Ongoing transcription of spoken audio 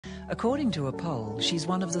According to a poll, she's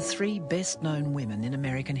one of the 3 best-known women in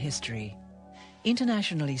American history.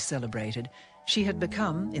 Internationally celebrated, she had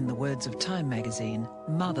become, in the words of Time magazine,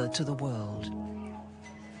 mother to the world.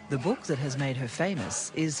 The book that has made her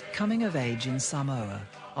famous is Coming of Age in Samoa,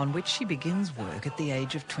 on which she begins work at the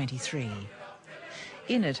age of 23.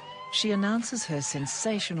 In it, she announces her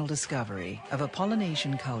sensational discovery of a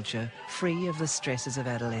Polynesian culture free of the stresses of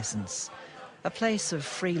adolescence, a place of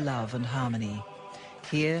free love and harmony.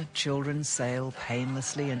 Here, children sail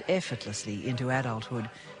painlessly and effortlessly into adulthood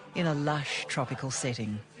in a lush tropical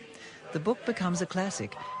setting. The book becomes a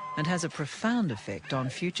classic and has a profound effect on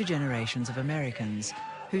future generations of Americans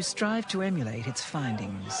who strive to emulate its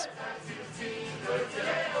findings.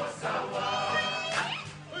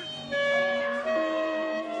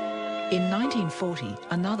 In 1940,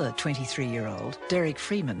 another 23-year-old, Derek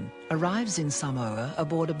Freeman, arrives in Samoa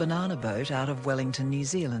aboard a banana boat out of Wellington, New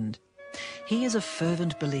Zealand. He is a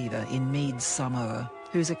fervent believer in Mead's Samoa,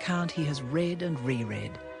 whose account he has read and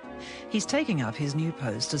reread. He's taking up his new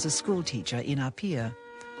post as a schoolteacher in Apia.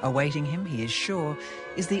 Awaiting him, he is sure,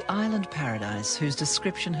 is the island paradise whose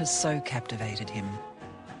description has so captivated him.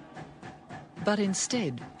 But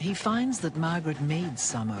instead, he finds that Margaret Mead's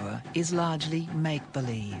Samoa is largely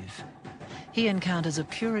make-believe. He encounters a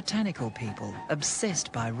puritanical people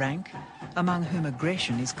obsessed by rank, among whom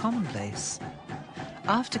aggression is commonplace.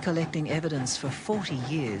 After collecting evidence for 40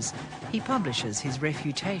 years, he publishes his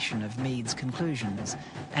refutation of Mead's conclusions,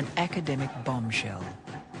 an academic bombshell.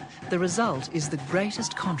 The result is the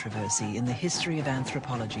greatest controversy in the history of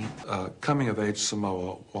anthropology. Coming of Age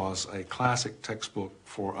Samoa was a classic textbook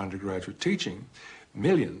for undergraduate teaching.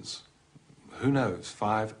 Millions, who knows,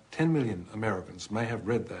 5, 10 million Americans may have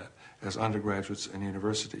read that as undergraduates in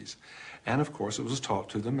universities. And of course it was taught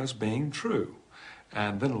to them as being true.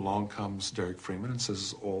 And then along comes Derek Freeman and says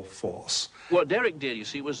it's all false. What Derek did, you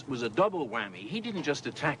see, was a double whammy. He didn't just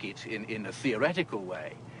attack it in a theoretical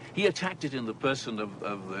way. He attacked it in the person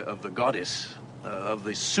of the goddess, of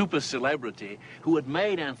the super celebrity who had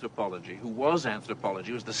made anthropology, who was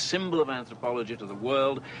the symbol of anthropology to the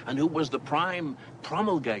world, and who was the prime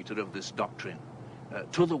promulgator of this doctrine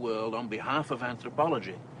to the world on behalf of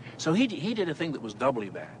anthropology. So he did a thing that was doubly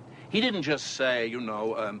bad. He didn't just say, you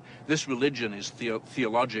know, this religion is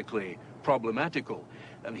theologically problematical.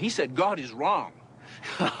 He said God is wrong.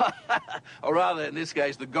 Or rather, in this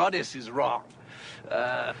case, the goddess is wrong.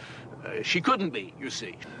 She couldn't be, you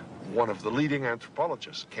see. One of the leading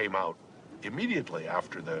anthropologists came out immediately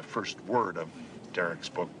after the first word of Derek's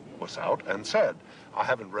book was out and said, I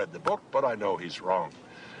haven't read the book, but I know he's wrong.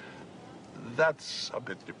 That's a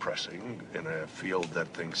bit depressing in a field that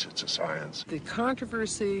thinks it's a science. The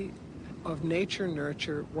controversy of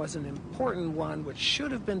nature-nurture was an important one which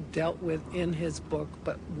should have been dealt with in his book,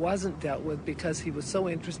 but wasn't dealt with because he was so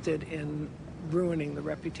interested in ruining the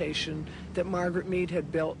reputation that Margaret Mead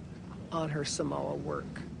had built on her Samoa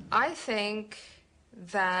work. I think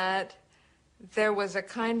that there was a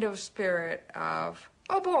kind of spirit of,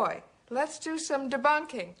 oh boy, let's do some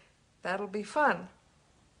debunking. That'll be fun.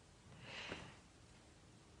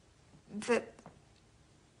 That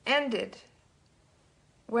ended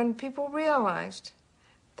when people realized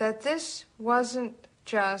that this wasn't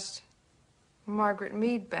just Margaret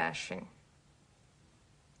Mead bashing,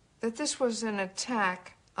 that this was an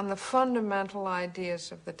attack on the fundamental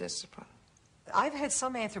ideas of the discipline. I've had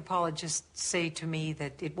some anthropologists say to me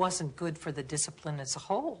that it wasn't good for the discipline as a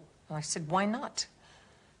whole. And I said, why not?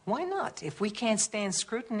 Why not? If we can't stand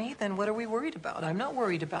scrutiny, then what are we worried about? I'm not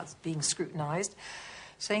worried about being scrutinized.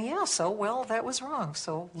 Saying, yeah, so, well, that was wrong.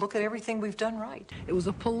 So look at everything we've done right. It was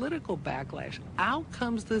a political backlash. Out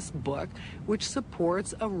comes this book which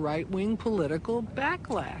supports a right-wing political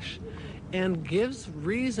backlash and gives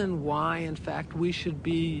reason why, in fact, we should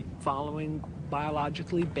be following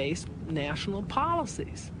biologically based national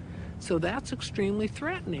policies. So that's extremely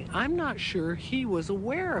threatening. I'm not sure he was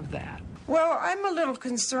aware of that. Well, I'm a little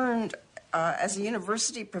concerned as a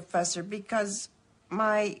university professor because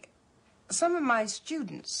some of my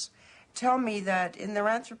students tell me that in their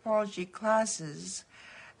anthropology classes,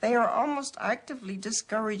 they are almost actively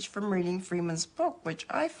discouraged from reading Freeman's book, which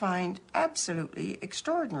I find absolutely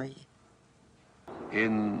extraordinary.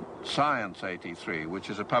 In Science 83, which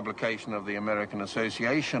is a publication of the American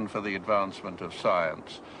Association for the Advancement of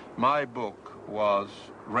Science, my book was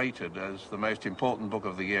rated as the most important book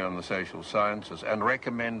of the year in the social sciences and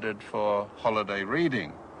recommended for holiday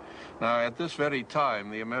reading. Now, at this very time,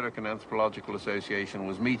 the American Anthropological Association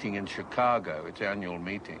was meeting in Chicago, its annual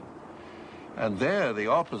meeting. And there, the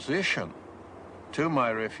opposition to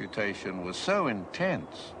my refutation was so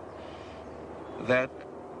intense that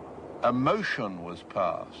a motion was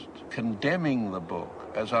passed condemning the book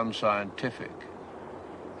as unscientific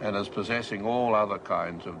and as possessing all other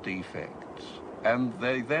kinds of defects, and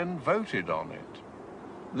they then voted on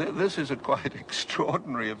it. This is a quite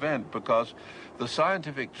extraordinary event, because the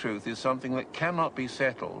scientific truth is something that cannot be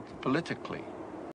settled politically.